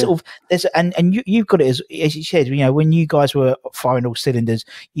there's this sort of and you've got it as you said, when you guys were firing all cylinders,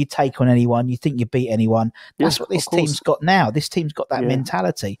 you take on anyone, you think you beat anyone. That's what this team's got now. This team's got that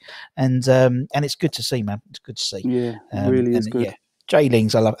mentality, and it's good to see, man. It's good to see. Yeah, really is good. Yeah. Jay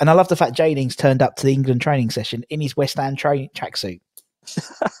Lings, I love the fact Jay Lings turned up to the England training session in his West Ham tracksuit.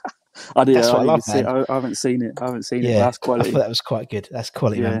 I haven't seen it. But that's quality. I thought that was quite good. That's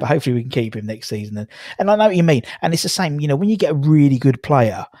quality, man. But hopefully we can keep him next season. And I know what you mean. And it's the same. When you get a really good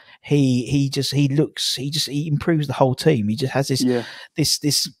player, he improves the whole team. He just has this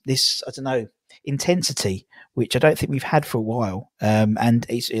I don't know, intensity, which I don't think we've had for a while. And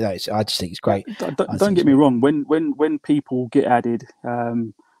it's I just think it's great. Don't get me wrong. When people get added,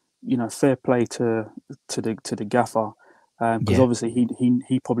 fair play to the gaffer, because obviously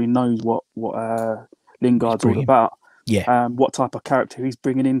he probably knows what Lingard's all about. Yeah. What type of character he's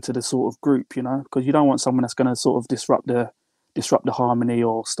bringing into the sort of group, because you don't want someone that's going to sort of disrupt the harmony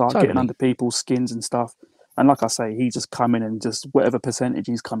or start getting under people's skins and stuff. And like I say, he's just come in and just whatever percentage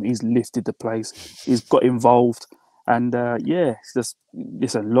he's lifted the place. He's got involved, and it's just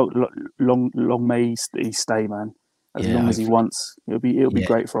long may he stay, man. As long as he wants, it'll be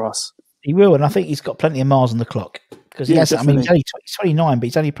great for us. He will, and I think he's got plenty of miles on the clock because he has. Definitely. I mean, he's 29, but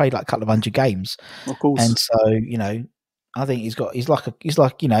he's only played like a couple of 100 games. Of course, and so I think he's like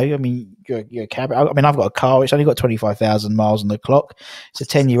I mean, you're a cab. I mean, I've got a car. It's only got 25,000 miles on the clock. It's a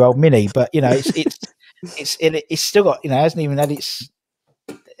 10-year-old Mini, but it's still got hasn't even had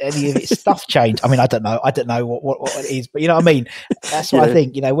any of its stuff changed. I mean, I don't know what it is, but you know what I mean. That's what I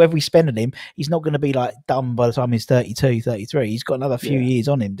think. Whether we spend on him, he's not going to be like done by the time he's 32, 33. He's got another few years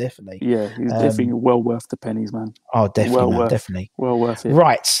on him, definitely. Yeah, he's definitely well worth the pennies, man. Oh, definitely, definitely, well worth it.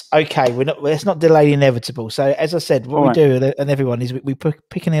 Right, okay. Let's not delay the inevitable. So, as I said, what we do and everyone is we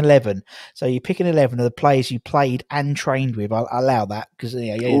pick an 11. So you pick an 11 of the players you played and trained with. I allow that because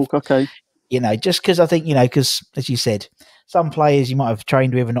okay. Just because I think, because as you said, some players you might have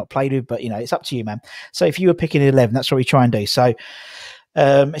trained with and not played with, but, it's up to you, man. So if you were picking an 11, that's what we try and do. So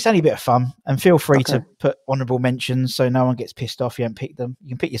it's only a bit of fun, and feel free to put honourable mentions so no one gets pissed off you haven't picked them. You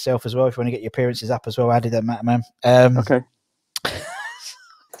can pick yourself as well if you want to get your appearances up as well. How did that matter, man? Okay.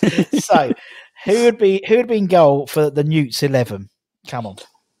 So who would be in goal for the Newts 11? Come on.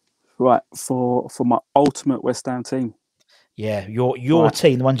 Right, for my ultimate West Ham team. Yeah, your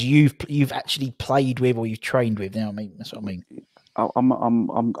team, the ones you've actually played with or you've trained with. You know what I mean? That's what I mean.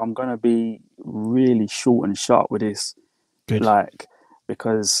 I'm gonna be really short and sharp with this,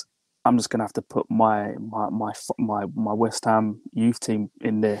 because I'm just gonna have to put my West Ham youth team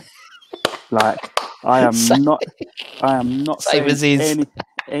in there. I am not saying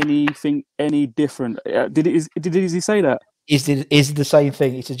anything any different. Did he say that? Is the same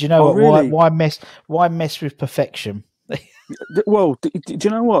thing? He said, "You know what? Really? Why mess with perfection?" Well, do you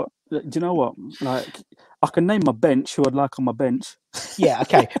know what? I can name my bench who I'd like on my bench. Yeah,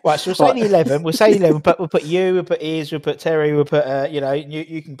 okay. Right, so we'll say Right. the 11. We'll say 11, but we'll put you, we'll put Iz, we'll put Terry, we'll put,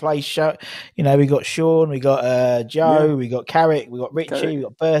 you can play show. We got Sean, we got Joe, Yeah, we got Carrick, we got Richie, we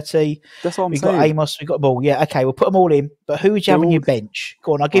got Bertie, that's what I'm we got saying. Amos, we got Ball. Yeah, okay, we'll put them all in. But who would you They're have on all your bench?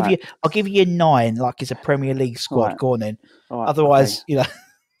 Go on, right. I'll give you 9, like it's a Premier League squad. Right. Go on then. All right. Okay. Otherwise,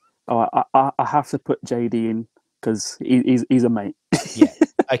 All right. I have to put JD in because he's a mate. yeah,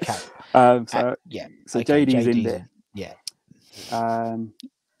 okay. So Yeah, so okay, JD's in JD's there. in. Yeah. And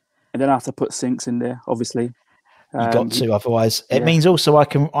then I have to put Sinks in there, obviously. You got to, otherwise it yeah. means also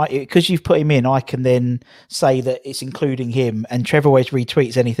because you've put him in, I can then say that it's including him, and Trevor always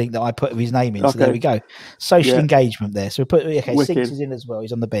retweets anything that I put his name in. So there we go, social engagement there. So we put Sinks is in as well.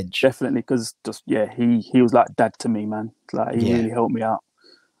 He's on the bench, definitely, because just he was like dad to me, man. Like he really helped me out.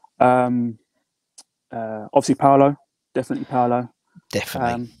 Obviously Paolo, definitely Paolo.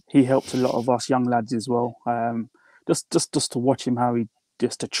 Definitely, he helped a lot of us young lads as well. Just to watch him, how he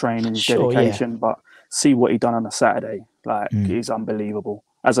just to train and his dedication, but see what he done on a Saturday, like it's unbelievable.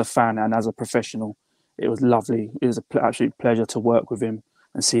 As a fan and as a professional, it was lovely. It was an absolute pleasure to work with him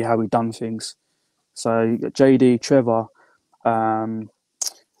and see how he done things. So you got JD, Trevor,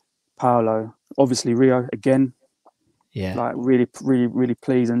 Paolo, obviously Rio again. yeah, Like really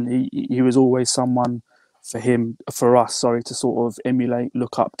pleased, and he was always someone for us, to sort of emulate,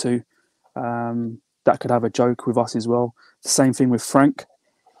 look up to. That could have a joke with us as well. The same thing with Frank.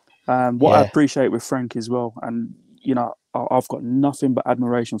 What I appreciate with Frank as well, and I've got nothing but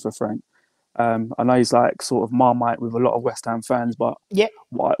admiration for Frank. I know he's like sort of Marmite with a lot of West Ham fans, but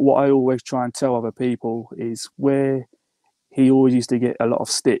what I always try and tell other people is where he always used to get a lot of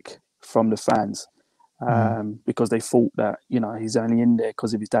stick from the fans, because they thought that he's only in there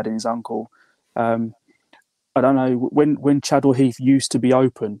because of his dad and his uncle. I don't know, when Chadwell Heath used to be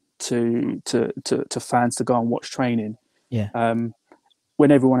open to fans to go and watch training. When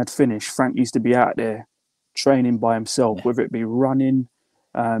everyone had finished, Frank used to be out there training by himself, whether it be running,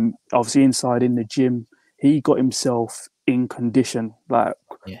 obviously inside in the gym. He got himself in condition, like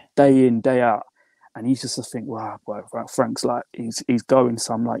day in, day out. And he used to think, wow, Frank's like, he's going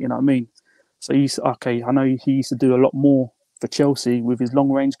some, like, you know what I mean? So I know he used to do a lot more for Chelsea with his long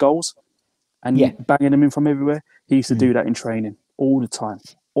range goals and banging them in from everywhere. He used to do that in training all the time.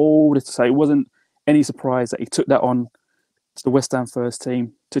 So it wasn't any surprise that he took that on to the West Ham first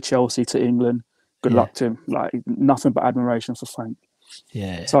team, to Chelsea, to England. Good luck to him. Like, nothing but admiration for Frank.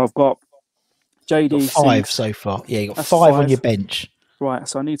 Yeah. So I've got JD. Got 5 Sinks. so far. Yeah, you got 5 on your bench. Right,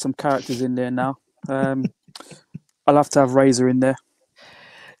 so I need some characters in there now. I'll have to have Razor in there.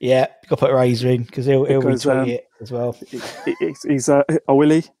 Yeah, got to put Razor in because he'll retweet it as well. He's will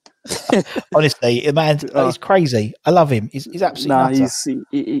he? Honestly, the man, he's crazy. I love him. He's absolutely nutter.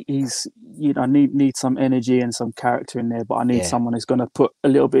 He's I need some energy and some character in there, but I need someone who's going to put a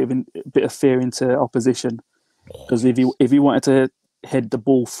little bit of fear into opposition. Because if he wanted to head the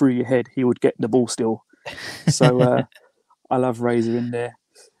ball through your head, he would get the ball still. So I'll have Razor in there.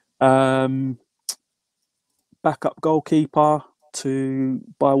 Backup goalkeeper to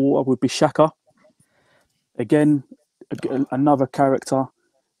Bywater would be Shaka. Again, another character.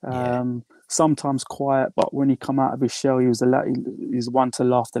 Sometimes quiet, but when he come out of his shell, he's one to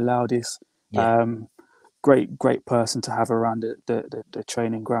laugh the loudest. Great person to have around the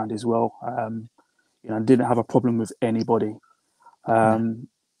training ground as well. Didn't have a problem with anybody.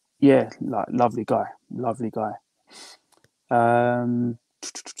 Like, lovely guy.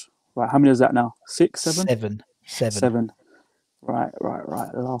 Right, how many is that now? 6, 7? 7. Right.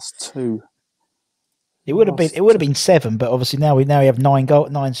 The last 2. It would have been 7, but obviously now we have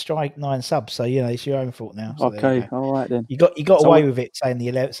 9 subs. So it's your own fault now. So okay, all right then. You got away with it saying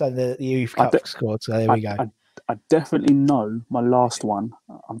the youth cup squad. So there we go. I definitely know my last one.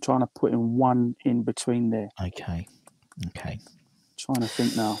 I'm trying to put in one in between there. Okay. Trying to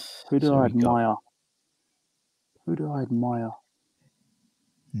think now. Who do I admire?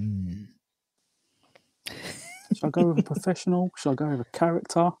 Should I go with a professional? Should I go with a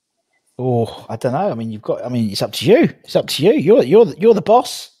character? Oh, I don't know. I mean, it's up to you. You're the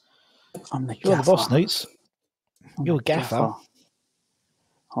boss. I'm the gaffer. You're the boss, Newts. You're a gaffer.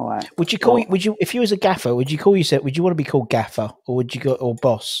 All right. Would you if you was a gaffer, would you want to be called gaffer, or would you go or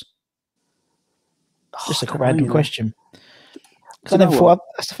boss? Just a random question. Because I never thought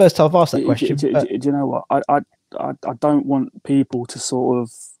that's the first time I've asked that question. Do you know what? I don't want people to sort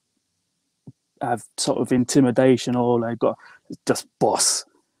of have sort of intimidation, or they've got just boss,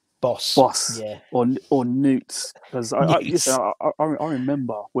 yeah, or Newts. Because I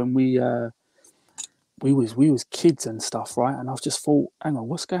remember when we was kids and stuff, right? And I just thought, hang on,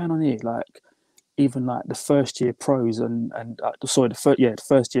 what's going on here? Like, even like the first year pros and sorry, the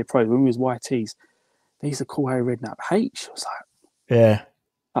first year pros when we was YTs, they used to call Harry Redknapp H. I was Yeah.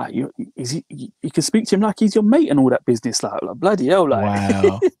 like, you can speak to him like he's your mate and all that business. Like bloody hell, like,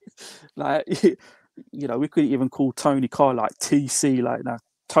 Wow. like, you know, we couldn't even call Tony Carr like TC, like, no,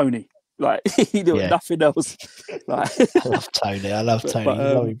 Tony. Like, he knew nothing else. Like, I love Tony. I love Tony. He's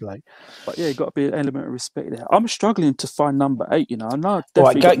a lovely bloke. But yeah, got to be an element of respect there. I'm struggling to find number 8. You know, I know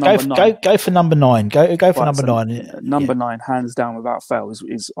Right, definitely got number 9. Go for number 9. Go for number 9. Number 9, hands down, without fail,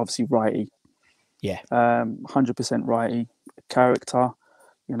 is obviously righty. Yeah. 100% righty. Character,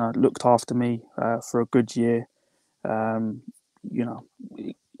 you know, looked after me for a good year. You know,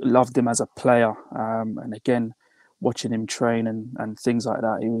 loved him as a player. And again, watching him train and things like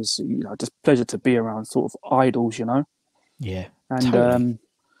that, it was, you know, just pleasure to be around sort of idols, you know. Yeah. And totally.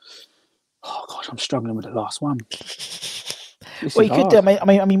 Oh gosh, I'm struggling with the last one. Well, you could do.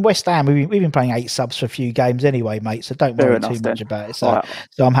 I mean, West Ham. We've been playing 8 subs for a few games anyway, mate. So don't worry too much about it. So,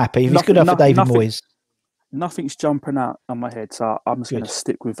 so I'm happy. If it's good enough for David Moyes, nothing's jumping out on my head. So I'm just going to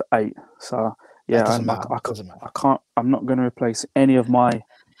stick with 8. So yeah, doesn't matter. I can't. I'm not going to replace any of my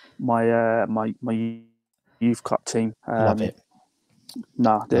youth cup team. Love it.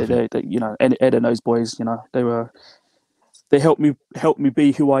 Nah, they you know, Ed and those boys, you know, they helped me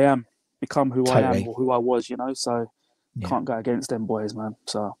be who I am, become who I am or who I was, you know. So can't go against them boys, man.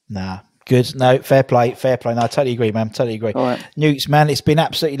 So nah. Good. No, fair play. No, I totally agree, man. Totally agree. All right. Newts, man, it's been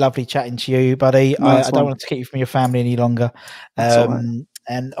absolutely lovely chatting to you, buddy. I don't want to keep you from your family any longer.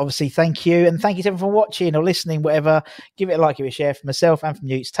 And obviously, thank you. And thank you to everyone for watching or listening, whatever. Give it a like, give it a share for myself and from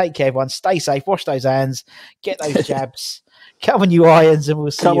Newts. Take care, everyone. Stay safe. Wash those hands. Get those jabs. Come on, you irons. And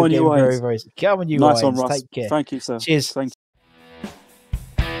we'll see you again very, very soon. Come on, you irons. Take care. Thank you, sir. Cheers. Thank you.